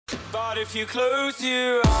But if you close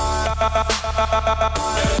your eyes,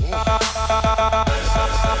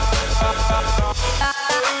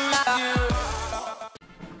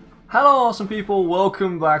 hello awesome people,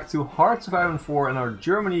 welcome back to Hearts of Iron 4 and our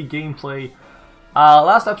Germany gameplay.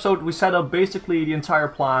 Last episode we set up basically the entire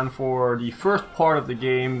plan for the first part of the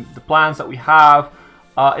game, the plans that we have.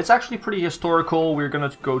 It's actually pretty historical. We're going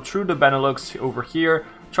to go through the Benelux over here,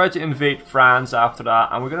 try to invade France after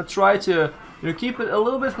that, and we're going to try to keep it a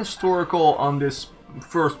little bit historical on this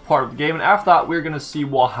first part of the game, and after that we're going to see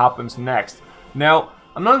what happens next. Now,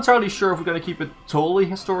 I'm not entirely sure if we're going to keep it totally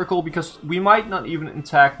historical, because we might not even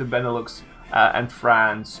attack the Benelux and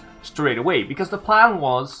France straight away, because the plan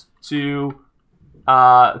was to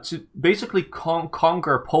basically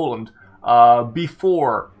conquer Poland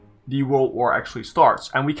before the World War actually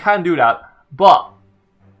starts, and we can do that, but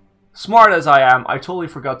smart as I am, I totally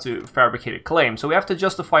forgot to fabricate a claim. So we have to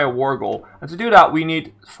justify a war goal, and to do that we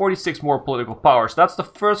need 46 more political power. So that's the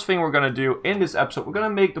first thing we're going to do in this episode. We're going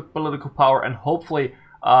to make the political power and hopefully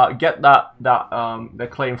get that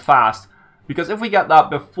claim fast. Because if we get that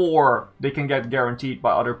before they can get guaranteed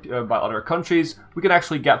by other countries, we can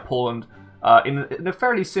actually get Poland in a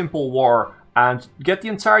fairly simple war and get the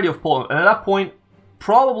entirety of Poland. And at that point,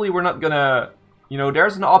 probably we're not gonna,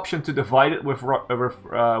 there's an option to divide it with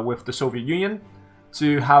the Soviet Union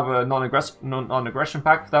to have a non-aggression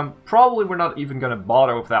pact with them. Probably we're not even gonna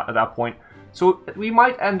bother with that at that point. So we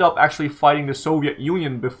might end up actually fighting the Soviet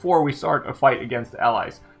Union before we start a fight against the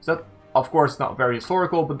Allies. So that, of course, is not very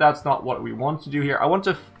historical, but that's not what we want to do here. I want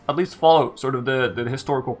to at least follow sort of the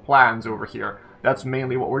historical plans over here. That's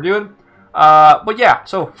mainly what we're doing. But yeah,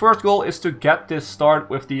 so first goal is to get this start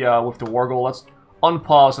with the war goal. Let's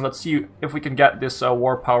unpause and let's see if we can get this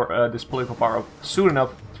this political power up soon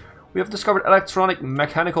enough. We have discovered electronic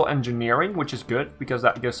mechanical engineering, which is good because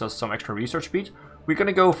that gives us some extra research speed. We're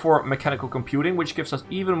gonna go for mechanical computing, which gives us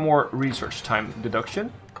even more research time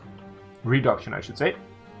reduction, I should say.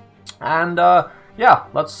 And yeah,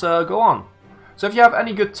 let's go on. So if you have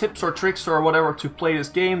any good tips or tricks or whatever to play this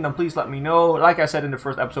game, then please let me know. Like I said in the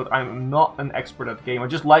first episode, I'm not an expert at the game. I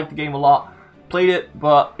just like the game a lot. Played it,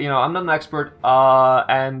 but I'm not an expert.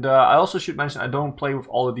 And I also should mention I don't play with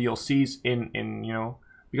all the DLCs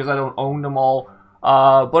because I don't own them all.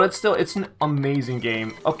 But it's an amazing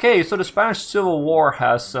game. Okay, so the Spanish Civil War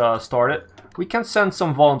has started. We can send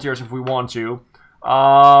some volunteers if we want to.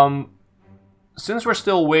 Since we're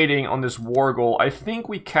still waiting on this war goal, I think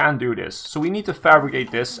we can do this. So we need to fabricate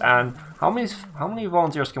this. And how many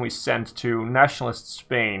volunteers can we send to Nationalist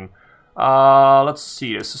Spain? Let's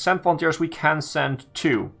see this. So send volunteers, we can send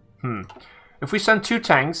 2. If we send 2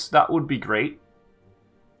 tanks, that would be great.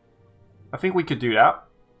 I think we could do that.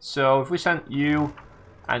 So if we send you,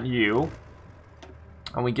 and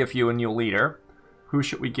we give you a new leader, who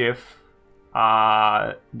should we give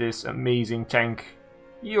this amazing tank?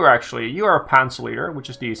 You are a Panzer leader, which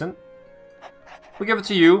is decent. We give it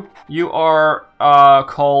to you. You are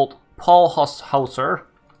called Paul Hauser,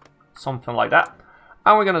 something like that.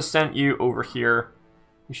 And we're gonna send you over here.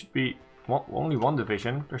 You should be only 1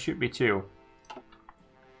 division. There should be 2.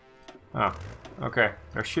 Oh, okay.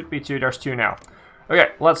 There should be 2. There's 2 now.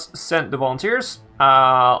 Okay, let's send the volunteers.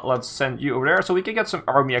 Let's send you over there so we can get some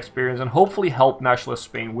army experience and hopefully help Nationalist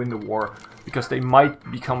Spain win the war, because they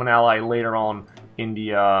might become an ally later on in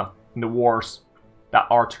the wars that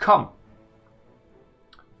are to come.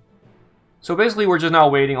 So basically, we're just now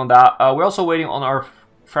waiting on that. We're also waiting on our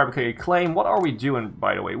fabricated claim. What are we doing,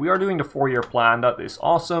 by the way? We are doing the 4-year plan. That is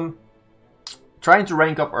awesome. Trying to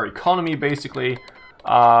rank up our economy, basically.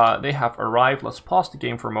 They have arrived. Let's pause the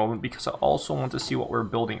game for a moment because I also want to see what we're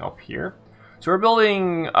building up here. So we're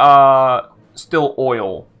building still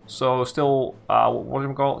oil. So still, what do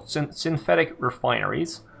we call it? Synthetic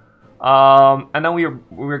refineries. And then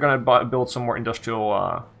we're gonna build some more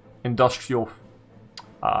industrial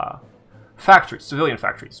factories, civilian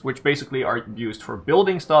factories, which basically are used for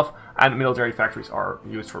building stuff, and military factories are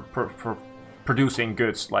used for producing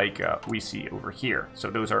goods like we see over here. So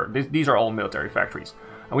these are all military factories,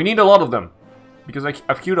 and we need a lot of them because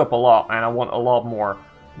I've queued up a lot, and I want a lot more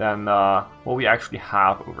than what we actually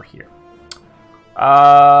have over here.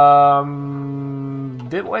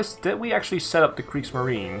 Did we actually set up the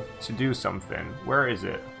Kriegsmarine to do something? Where is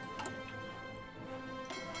it?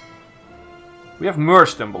 We have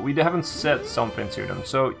merged them, but we haven't said something to them.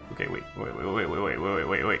 So, okay, wait.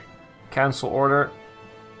 Cancel order.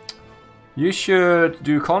 You should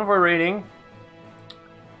do convoy raiding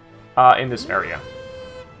in this area.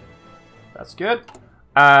 That's good.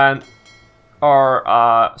 And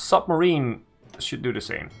our submarine should do the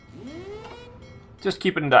same. Just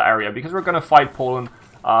keep it in that area, because we're gonna fight Poland.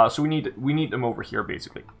 So we need them over here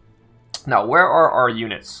basically. Now, where are our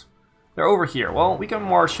units? They're over here. Well, we can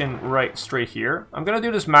march in right straight here. I'm gonna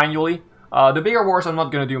do this manually. The bigger wars I'm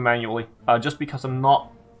not gonna do manually, just because I'm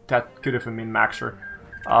not that good of a min-maxer.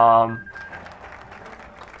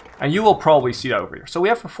 And you will probably see that over here. So we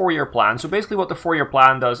have a 4-year plan. So basically what the 4-year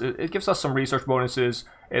plan does, it gives us some research bonuses.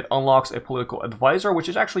 It unlocks a political advisor, which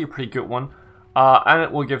is actually a pretty good one. And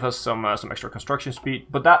it will give us some extra construction speed.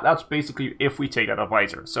 But that's basically if we take that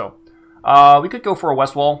advisor. So we could go for a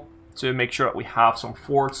west wall to make sure that we have some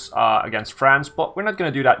forts against France. But we're not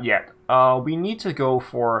going to do that yet. We need to go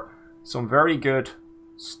for some very good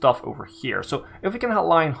stuff over here. So if we can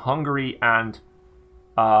align Hungary and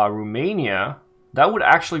Romania, that would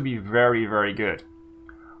actually be very, very good.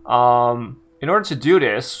 In order to do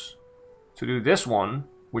this, one,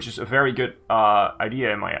 which is a very good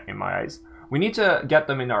idea in my eyes, we need to get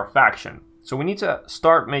them in our faction. So we need to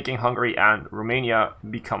start making Hungary and Romania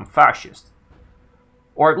become fascist.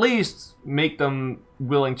 Or at least make them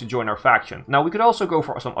willing to join our faction. Now we could also go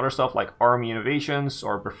for some other stuff like army innovations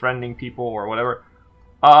or befriending people or whatever.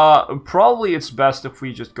 Probably it's best if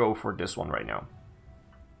we just go for this one right now.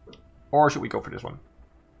 Or should we go for this one?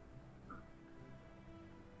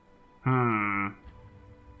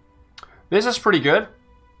 This is pretty good.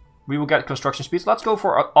 We will get construction speeds. Let's go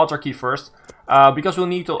for autarky first. Because we'll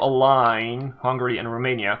need to align Hungary and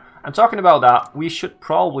Romania. And talking about that, we should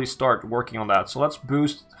probably start working on that. So let's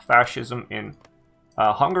boost fascism in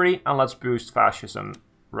Hungary. And let's boost fascism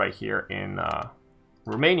right here in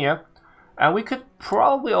Romania. And we could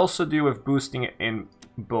probably also do with boosting it in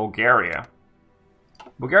Bulgaria.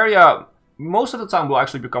 Bulgaria, most of the time, will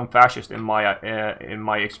actually become fascist in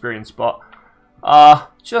my experience, but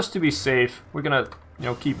just to be safe, we're gonna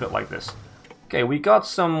keep it like this. Okay, we got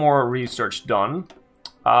some more research done.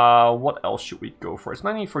 What else should we go for? It's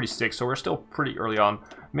 1946, so we're still pretty early on.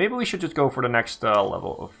 Maybe we should just go for the next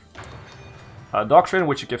level of doctrine,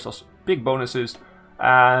 which gives us big bonuses.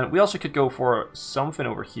 And we also could go for something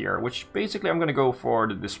over here, which basically I'm gonna go for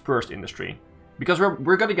the dispersed industry. Because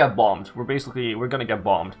we're gonna get bombed. We're gonna get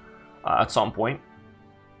bombed at some point.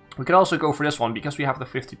 We can also go for this one because we have the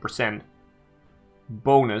 50%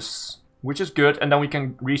 bonus, which is good, and then we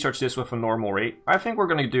can research this with a normal rate. I think we're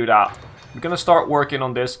gonna do that. We're gonna start working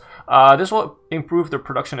on this. This will improve the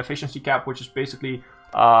production efficiency cap, which is basically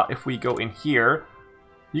if we go in here,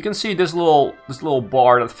 you can see this little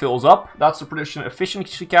bar that fills up. That's the production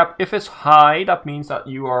efficiency cap. If it's high, that means that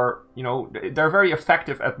you are, they're very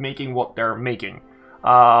effective at making what they're making,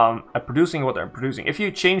 at producing what they're producing. If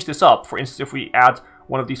you change this up, for instance, if we add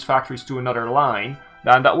one of these factories to another line,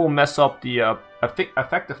 then that will mess up the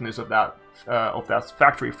effectiveness of that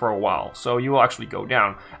factory for a while. So you will actually go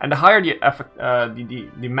down. And the higher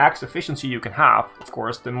the max efficiency you can have, of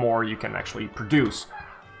course, the more you can actually produce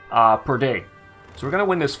per day. So we're gonna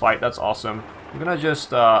win this fight. That's awesome. We're gonna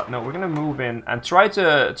just no, we're gonna move in and try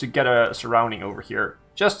to get a surrounding over here.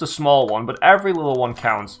 Just a small one, but every little one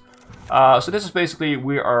counts. So this is basically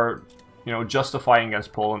we are, justifying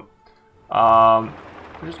against Poland. We're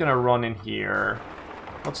just gonna run in here.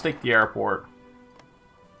 Let's take the airport.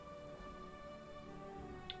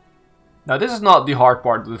 Now this is not the hard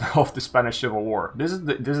part of the Spanish Civil War. This is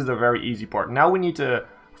the very easy part. Now we need to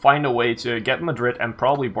find a way to get Madrid and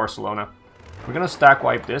probably Barcelona. We're gonna stack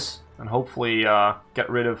wipe this and hopefully get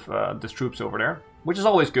rid of the troops over there, which is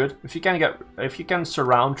always good. If you can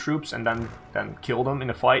surround troops and then kill them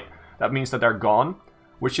in a fight, that means that they're gone,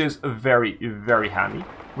 which is very, very handy.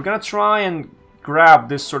 We're gonna try and grab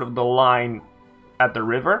this sort of the line at the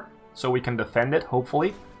river so we can defend it,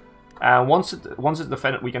 hopefully. And once it's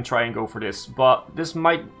defended, we can try and go for this. But this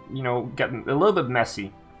might, get a little bit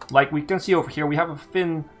messy. Like we can see over here, we have a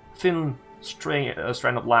thin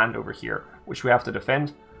strand of land over here, which we have to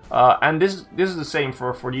defend. And this is the same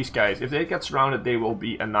for these guys. If they get surrounded, they will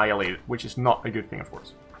be annihilated, which is not a good thing, of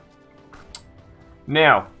course.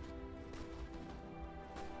 Now,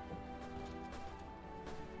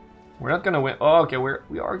 we're not gonna win. Oh, okay,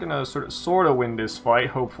 we are gonna sort of win this fight,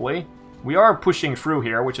 hopefully. We are pushing through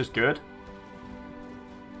here, which is good.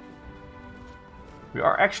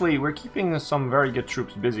 We're keeping some very good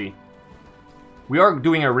troops busy. We are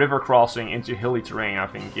doing a river crossing into hilly terrain, I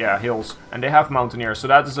think. Yeah, hills. And they have mountaineers, so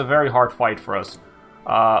that is a very hard fight for us.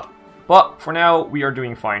 But for now, we are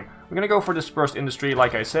doing fine. We're gonna go for dispersed industry,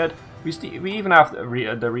 like I said. We even have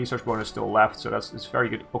the research bonus still left, so it's very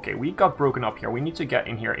good. Okay, we got broken up here. We need to get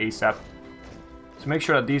in here ASAP to make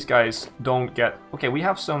sure that these guys don't get... Okay, we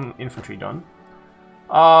have some infantry done.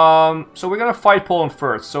 So we're gonna fight Poland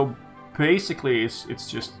first. So basically,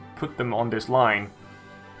 it's just put them on this line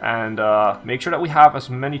and make sure that we have as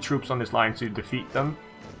many troops on this line to defeat them.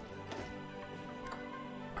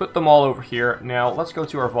 Put them all over here. Now, let's go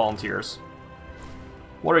to our volunteers.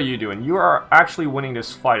 What are you doing? You are actually winning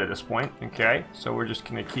this fight at this point. Okay, so we're just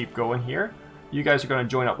going to keep going here. You guys are going to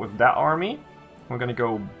join up with that army. We're going to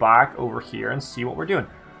go back over here and see what we're doing.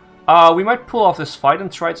 We might pull off this fight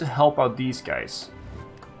and try to help out these guys.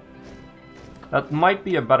 That might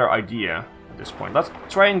be a better idea at this point. Let's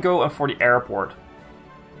try and go for the airport.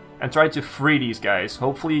 And try to free these guys.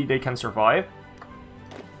 Hopefully they can survive.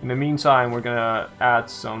 In the meantime, we're gonna add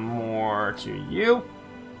some more to you.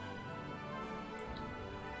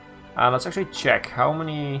 Let's actually check how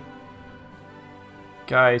many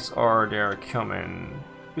guys are there coming.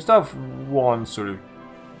 We still have one sort of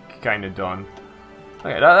kind of done.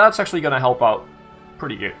 Okay, that's actually gonna help out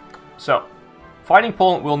pretty good. So, fighting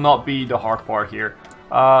Poland will not be the hard part here.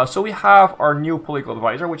 So we have our new political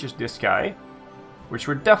advisor, which is this guy. Which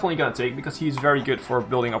we're definitely gonna take because he's very good for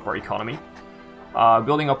building up our economy.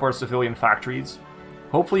 Building up our civilian factories.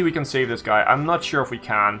 Hopefully we can save this guy. I'm not sure if we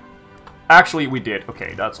can. Actually, we did.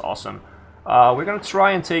 Okay, that's awesome. We're gonna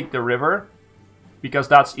try and take the river. Because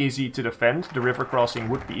that's easy to defend. The river crossing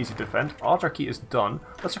would be easy to defend. Autarky is done.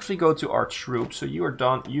 Let's actually go to our troops. So you are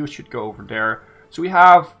done. You should go over there. So we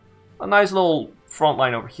have a nice little front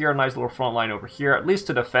line over here. A nice little front line over here. At least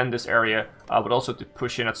to defend this area. But also to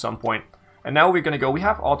push in at some point. And now we're going to go, we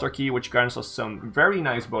have autarky, which grants us some very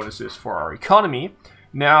nice bonuses for our economy.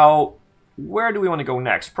 Now, where do we want to go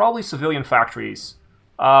next? Probably civilian factories.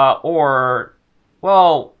 Or,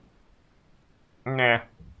 well, nah.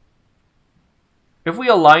 If we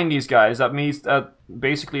align these guys, that means that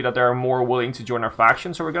basically that they're more willing to join our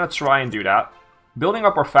faction. So we're going to try and do that. Building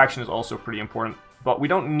up our faction is also pretty important. But we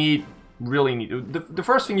don't really need... The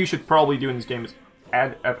first thing you should probably do in this game is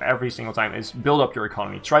every single time is build up your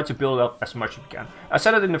economy. Try to build up as much as you can. I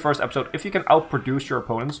said it in the first episode, if you can outproduce your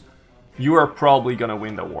opponents, you are probably gonna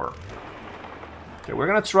win the war. Okay, we're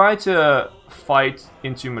gonna try to fight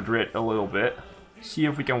into Madrid a little bit. See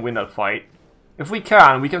if we can win that fight. If we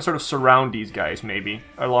can sort of surround these guys maybe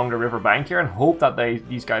along the river bank here and hope that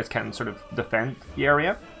these guys can sort of defend the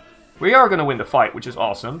area. We are gonna win the fight, which is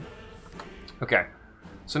awesome. Okay,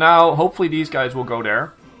 so now hopefully these guys will go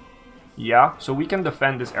there. Yeah, so we can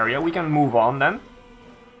defend this area. We can move on then.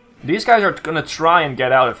 These guys are going to try and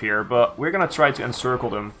get out of here, but we're going to try to encircle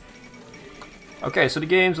them. Okay, so the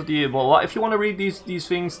games of the... Well, if you want to read these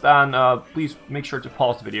things, then please make sure to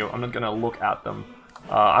pause the video. I'm not going to look at them.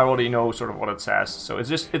 I already know sort of what it says, so it's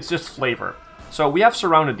just flavor. So we have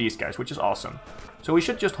surrounded these guys, which is awesome. So we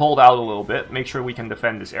should just hold out a little bit, make sure we can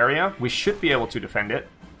defend this area. We should be able to defend it.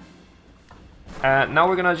 And now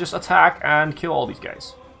we're going to just attack and kill all these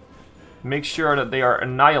guys. Make sure that they are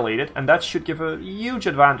annihilated, and that should give a huge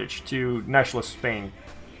advantage to nationalist Spain.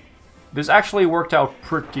 This actually worked out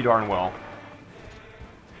pretty darn well.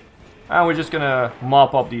 And we're just gonna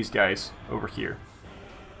mop up these guys over here.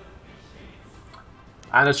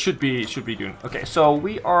 And it should be doing. Okay, so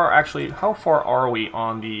we are actually, how far are we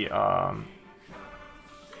on the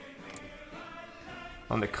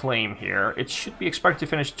claim here? It should be expected to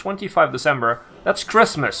finish 25 December. That's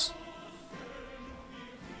Christmas.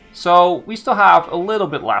 So we still have a little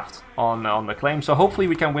bit left on the claim, so hopefully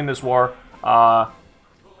we can win this war. The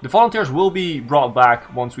volunteers will be brought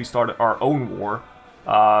back once we start our own war.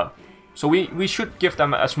 So we should give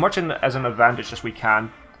them as much as an advantage as we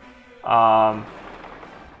can. Well,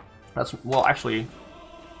 actually,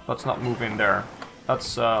 let's not move in there.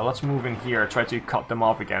 Let's move in here. Try to cut them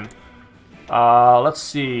off again. Let's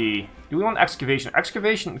see. Do we want excavation?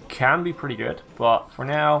 Excavation can be pretty good, but for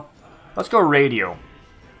now, let's go radio.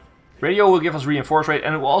 Radio will give us reinforce rate,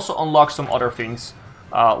 and it will also unlock some other things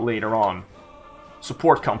later on.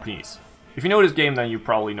 Support companies. If you know this game, then you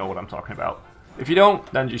probably know what I'm talking about. If you don't,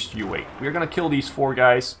 then just you wait. We're gonna kill these 4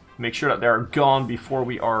 guys, make sure that they're gone before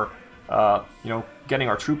we are, getting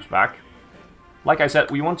our troops back. Like I said,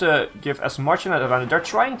 we want to give as much an advantage. They're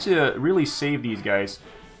trying to really save these guys,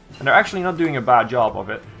 and they're actually not doing a bad job of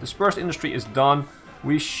it. Dispersed industry is done.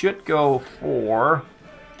 We should go for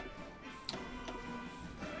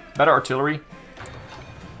better artillery.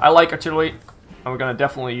 I like artillery, and we're gonna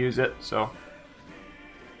definitely use it. So,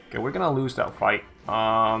 okay, we're gonna lose that fight.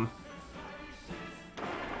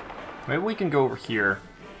 Maybe we can go over here,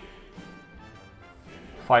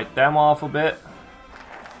 fight them off a bit.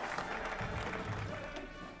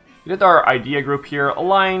 We did our idea group here.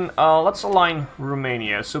 Align. Let's align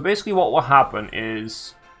Romania. So basically, what will happen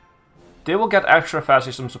is they will get extra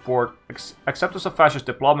fascism support, acceptance of fascist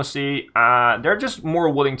diplomacy. They're just more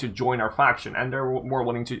willing to join our faction, and they're more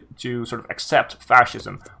willing to sort of accept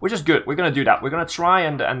fascism, which is good. We're gonna do that. We're gonna try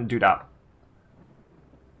and do that.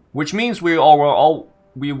 Which means we all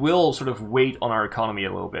we will sort of wait on our economy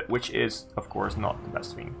a little bit, which is, of course, not the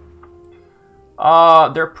best thing.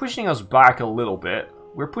 They're pushing us back a little bit.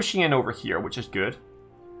 We're pushing in over here, which is good.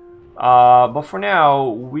 But for now,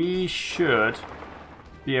 we should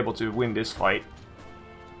be able to win this fight.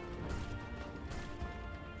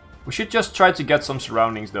 We should just try to get some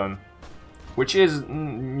surroundings done, which is,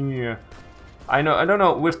 yeah. I don't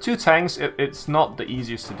know. With 2 tanks, it's not the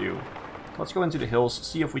easiest to do. Let's go into the hills,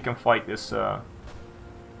 see if we can fight this.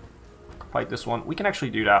 Fight this one. We can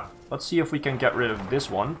actually do that. Let's see if we can get rid of this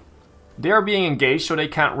one. They are being engaged, so they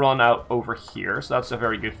can't run out over here. So that's a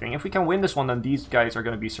very good thing. If we can win this one, then these guys are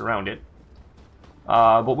going to be surrounded.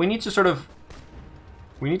 But we need to sort of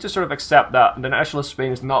accept that the Nationalist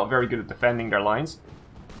Spain is not very good at defending their lines.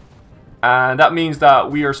 And that means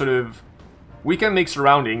that we are we can make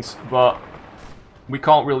surroundings, but we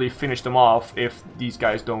can't really finish them off if these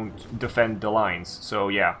guys don't defend the lines. So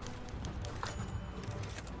yeah.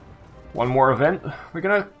 One more event. We're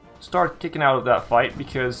gonna start kicking out of that fight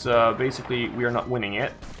because basically we are not winning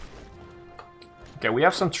it. Okay, we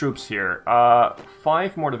have some troops here.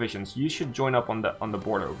 5 more divisions. You should join up on the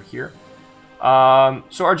border over here.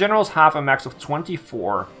 So our generals have a max of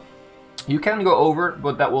 24. You can go over,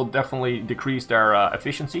 but that will definitely decrease their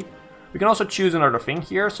efficiency. We can also choose another thing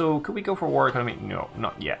here. So could we go for war economy? No,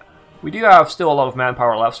 not yet. We do have still a lot of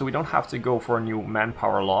manpower left, so we don't have to go for a new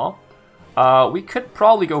manpower law. We could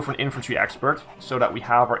probably go for an infantry expert, so that we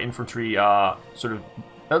have our infantry sort of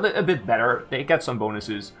a bit better. They get some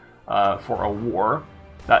bonuses for a war.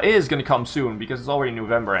 That is going to come soon, because it's already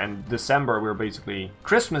November, and December we're basically...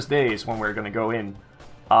 Christmas Day is when we're going to go in.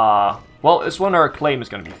 Well, it's when our claim is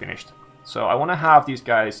going to be finished. So I want to have these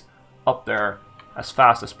guys up there as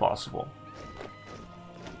fast as possible.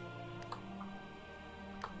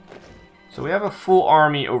 So we have a full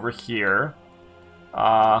army over here.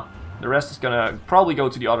 The rest is gonna probably go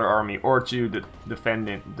to the other army or to the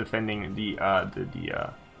defending the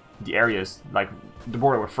areas like the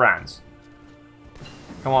border with France.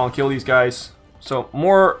 Come on, kill these guys. So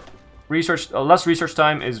more research, less research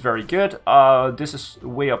time is very good. This is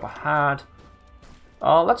way up ahead.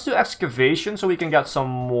 Let's do excavation so we can get some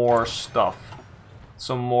more stuff,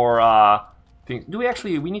 some more things.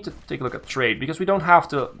 We need to take a look at trade because we don't have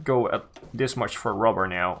to go at this much for rubber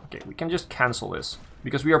now. Okay, we can just cancel this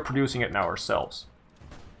because we are producing it now ourselves.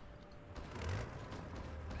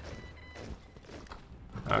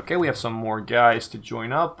 Okay, we have some more guys to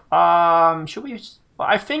join up. Should we?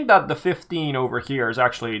 I think that the 15 over here is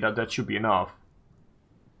actually that should be enough.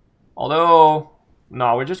 Although,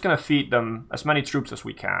 no, we're just gonna feed them as many troops as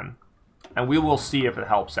we can, and we will see if it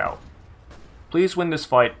helps out. Please win this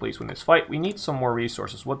fight. Please win this fight. We need some more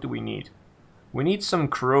resources. What do we need? We need some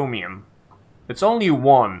chromium. It's only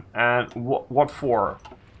 1, and what for?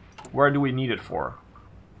 Where do we need it for?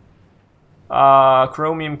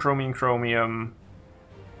 Chromium.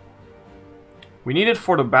 We need it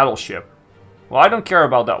for the battleship. Well, I don't care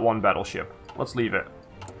about that one battleship. Let's leave it.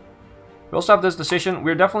 We also have this decision.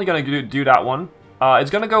 We're definitely going to do that one. It's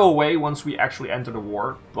going to go away once we actually enter the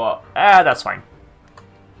war, but that's fine.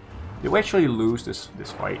 Did we actually lose this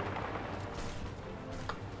fight?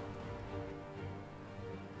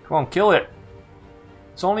 Come on, kill it.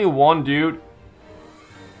 It's only 1 dude.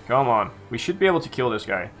 Come on. We should be able to kill this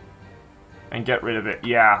guy. And get rid of it.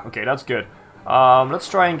 Yeah, okay, that's good. Let's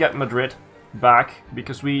try and get Madrid back,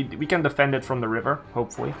 because we can defend it from the river,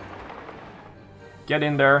 hopefully. Get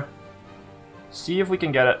in there. See if we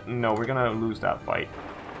can get it. No, we're gonna lose that fight.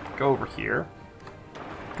 Go over here.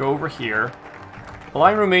 Go over here.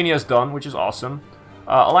 Align Romania is done, which is awesome.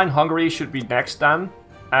 Align Hungary should be next then.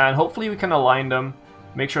 And hopefully we can align them,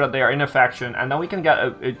 make sure that they are in a faction, and then we can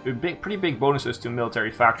get pretty big bonuses to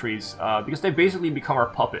military factories, because they basically become our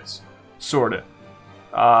puppets, sorta.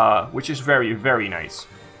 Which is very, very nice.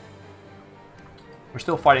 We're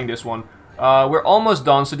still fighting this one. We're almost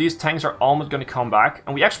done, so these tanks are almost going to come back.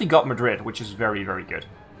 And we actually got Madrid, which is very, very good.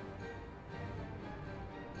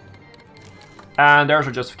 And there's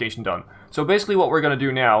our justification done. So basically what we're going to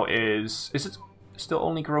do now is it still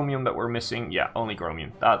only chromium that we're missing? Yeah, only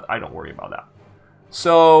chromium. I don't worry about that.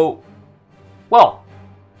 So, well,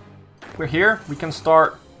 we're here. We can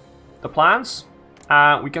start the plans.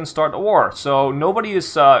 We can start the war. So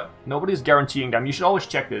nobody's guaranteeing them. You should always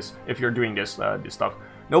check this if you're doing this stuff.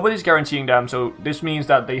 Nobody's guaranteeing them, so this means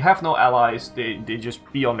that they have no allies. They just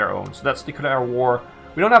be on their own. So that's declare war.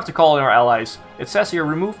 We don't have to call in our allies. It says here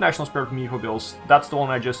remove national spirit medieval bills. That's the one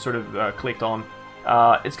I just sort of clicked on.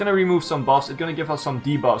 It's gonna remove some buffs. It's gonna give us some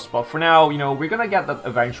debuffs. But for now, you know, we're gonna get that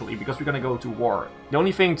eventually because we're gonna go to war. The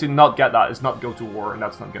only thing to not get that is not go to war, and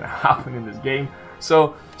that's not gonna happen in this game.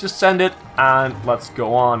 So just send it and let's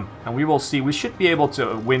go on. And we will see. We should be able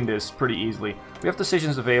to win this pretty easily. We have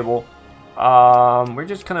decisions available. We're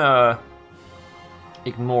just gonna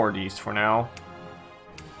ignore these for now.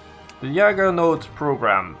 The Jaggernaut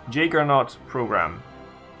program.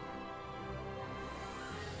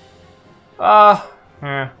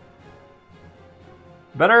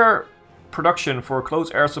 Better production for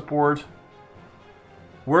close air support.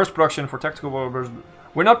 Worse production for tactical bombers.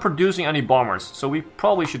 We're not producing any bombers, so we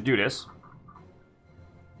probably should do this.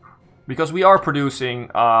 Because we are producing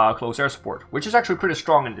close air support, which is actually pretty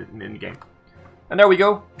strong in the game. And there we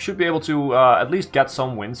go. We should be able to at least get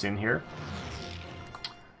some wins in here.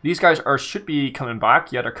 These guys should be coming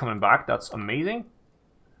back. Yeah, they're coming back. That's amazing.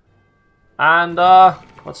 And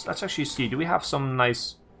let's actually see. Do we have some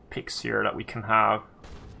nice picks here that we can have?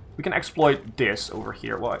 We can exploit this over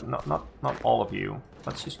here. Well, not all of you.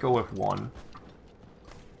 Let's just go with one.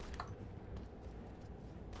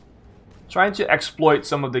 Trying to exploit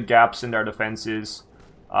some of the gaps in their defenses,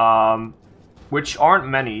 which aren't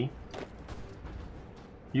many.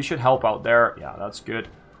 You should help out there. Yeah, that's good.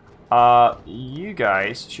 You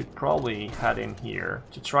guys should probably head in here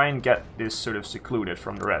to try and get this sort of secluded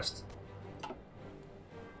from the rest.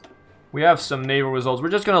 We have some naval results. We're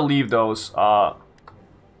just gonna leave those.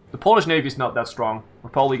 The Polish Navy is not that strong. We're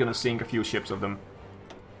probably gonna sink a few ships of them.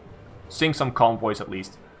 Sink some convoys at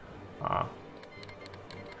least.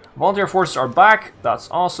 Volunteer forces are back. That's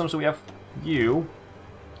awesome. So we have you.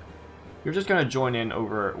 You're just gonna join in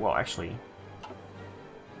over. Well, actually.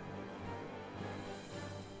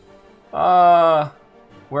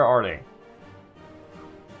 Where are they?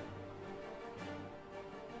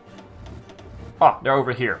 Ah, they're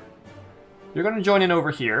over here. You're gonna join in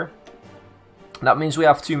over here. That means we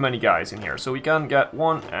have too many guys in here. So we can get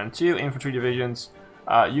 1 and 2 infantry divisions.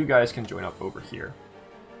 You guys can join up over here.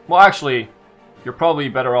 Well, actually, you're probably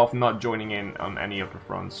better off not joining in on any of the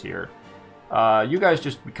fronts here. You guys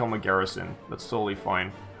just become a garrison. That's totally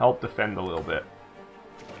fine. Help defend a little bit.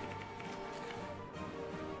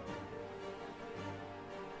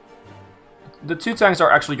 The 2 tanks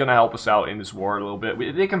are actually going to help us out in this war a little bit.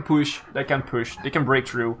 They can push, they can break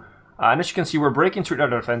through. And as you can see, we're breaking through their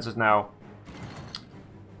defenses now.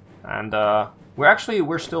 And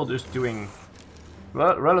we're still just doing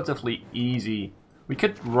relatively easy. We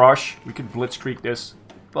could rush, we could blitzkrieg this,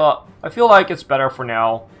 but I feel like it's better for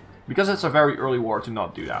now, because it's a very early war, to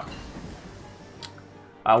not do that.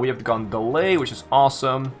 We have the gun delay, which is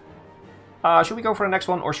awesome. Should we go for the next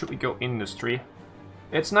one, or should we go industry?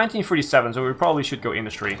 It's 1937, so we probably should go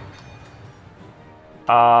industry.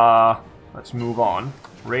 Let's move on.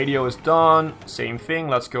 Radio is done, same thing,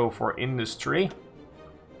 let's go for industry.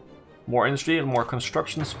 More industry and more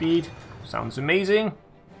construction speed. Sounds amazing.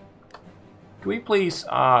 Can we please,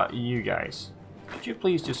 you guys, could you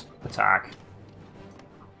please just attack?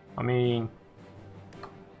 I mean,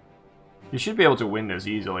 you should be able to win this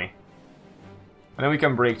easily. And then we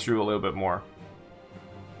can break through a little bit more.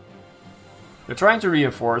 They're trying to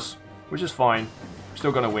reinforce, which is fine. We're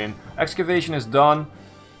still gonna win. Excavation is done.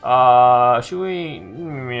 Should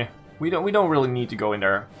we? We don't really need to go in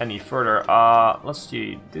there any further. Let's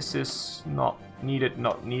see. This is not needed.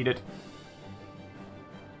 Not needed.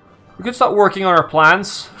 We could start working on our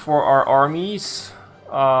plans for our armies.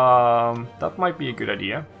 That might be a good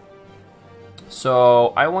idea.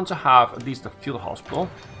 So I want to have at least a field hospital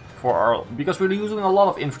for our, because we're using a lot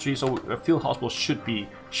of infantry, so a field hospital should be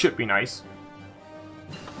nice.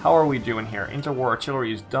 How are we doing here? Interwar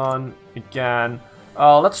artillery is done again.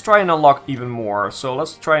 Let's try and unlock even more. So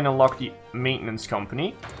let's try and unlock the maintenance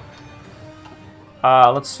company.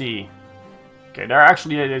 Let's see. Okay, they're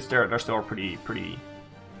still pretty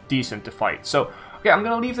decent to fight. So okay, I'm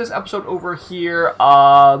gonna leave this episode over here.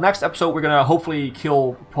 Next episode we're gonna hopefully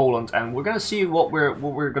kill Poland, and we're gonna see what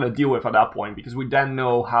we're gonna deal with at that point, because we then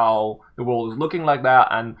know how the world is looking like that,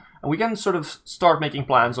 and we can sort of start making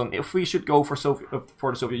plans on if we should go for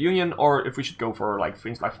the Soviet Union, or if we should go for like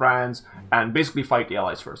things like France, and basically fight the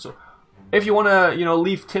Allies first. So if you want to, you know,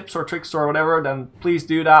 leave tips or tricks or whatever, then please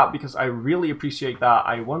do that, because I really appreciate that.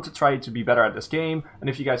 I want to try to be better at this game, and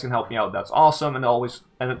if you guys can help me out, that's awesome, and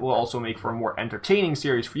it will also make for a more entertaining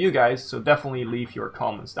series for you guys, so definitely leave your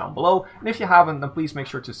comments down below. And if you haven't, then please make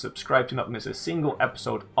sure to subscribe to not miss a single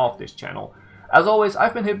episode of this channel. As always,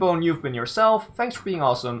 I've been Hipbone, you've been yourself, thanks for being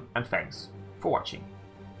awesome, and thanks for watching.